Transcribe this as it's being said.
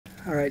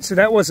All right, so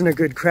that wasn't a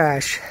good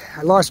crash.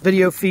 I lost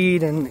video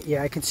feed, and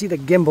yeah, I can see the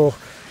gimbal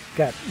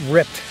got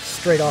ripped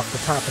straight off the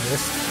top of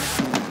this.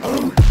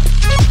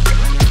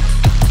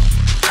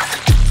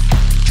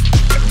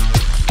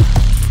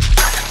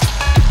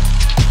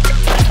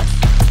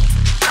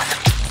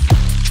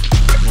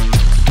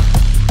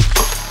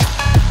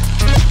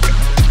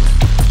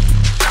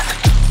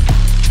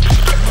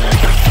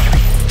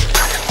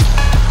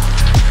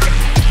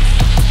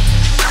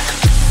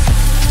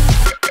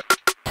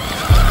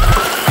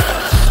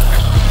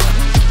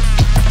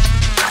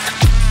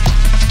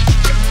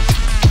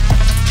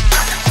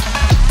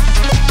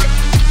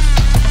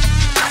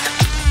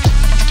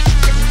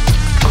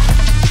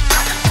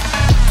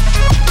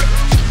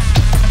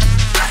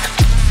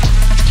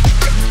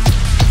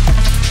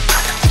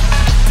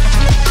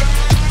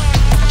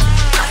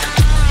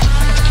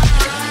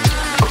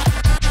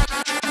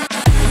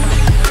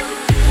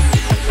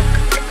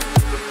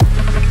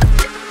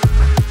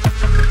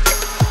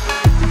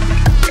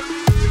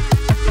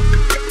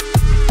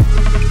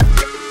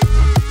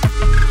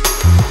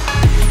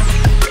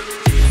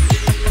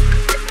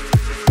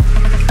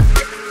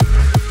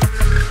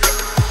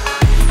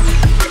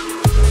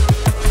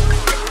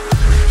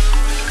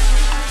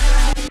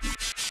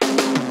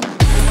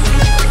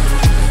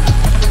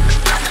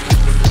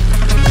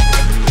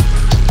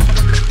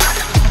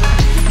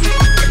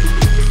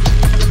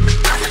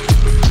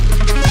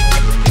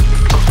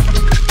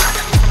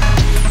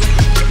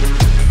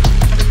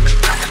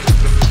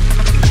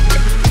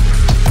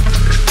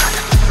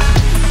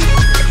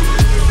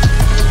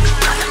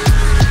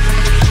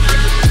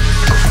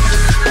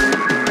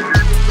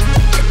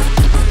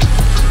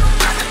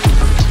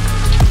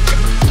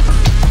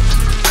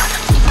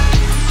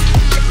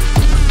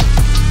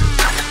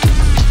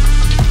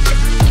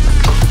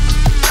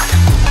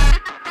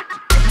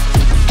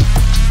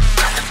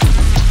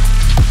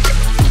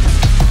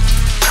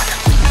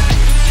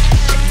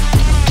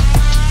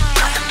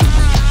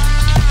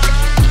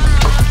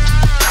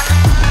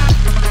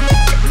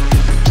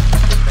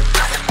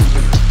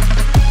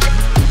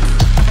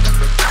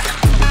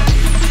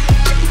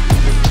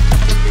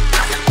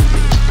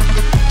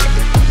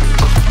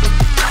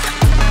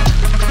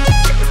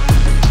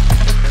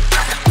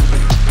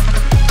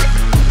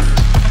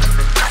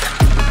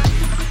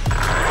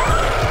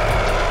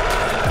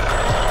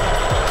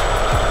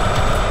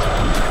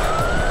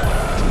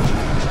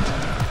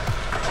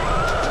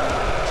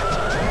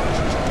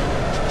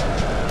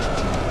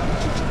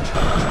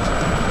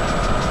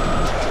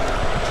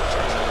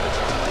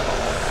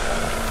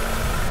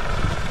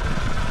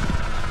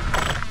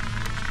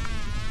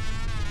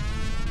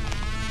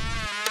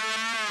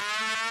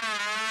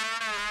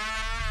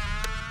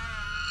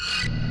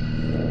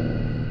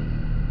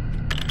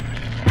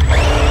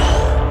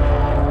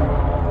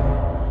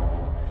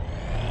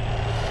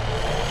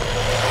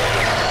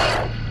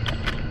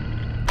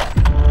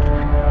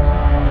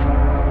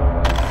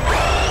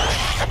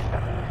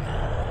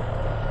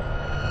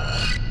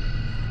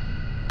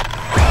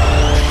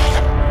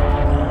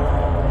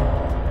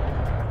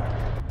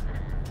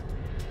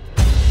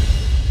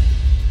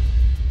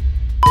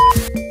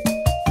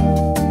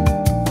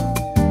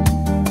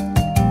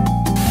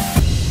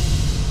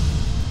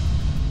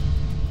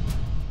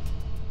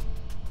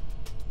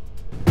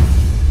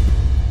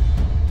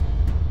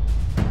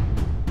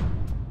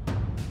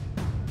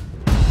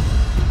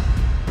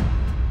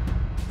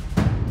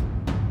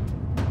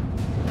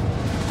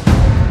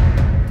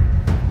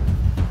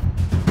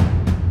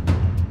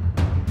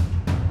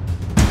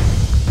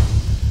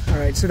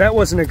 So that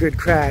wasn't a good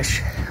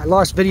crash. I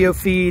lost video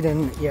feed,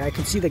 and yeah, I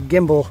can see the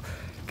gimbal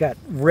got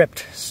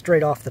ripped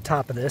straight off the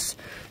top of this.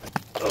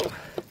 Oh.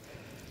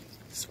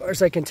 As far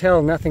as I can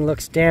tell, nothing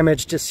looks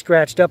damaged, just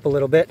scratched up a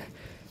little bit.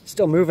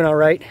 Still moving all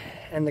right,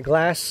 and the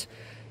glass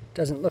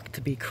doesn't look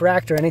to be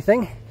cracked or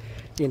anything.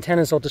 The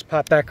antennas will just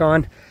pop back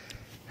on.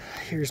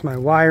 Here's my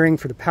wiring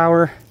for the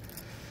power.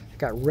 It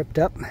got ripped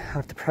up. I'll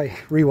have to probably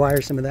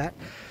rewire some of that.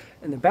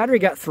 And the battery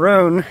got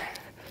thrown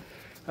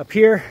up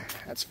here.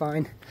 That's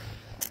fine.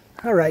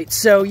 All right,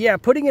 so yeah,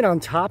 putting it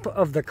on top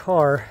of the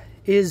car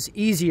is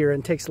easier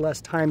and takes less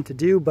time to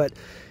do, but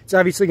it's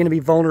obviously going to be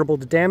vulnerable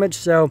to damage.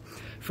 So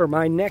for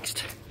my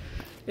next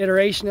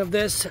iteration of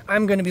this,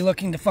 I'm going to be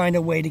looking to find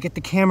a way to get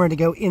the camera to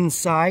go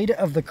inside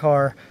of the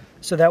car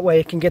so that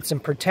way it can get some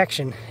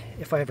protection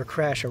if I ever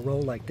crash or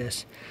roll like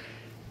this.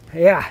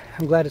 Yeah,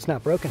 I'm glad it's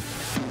not broken.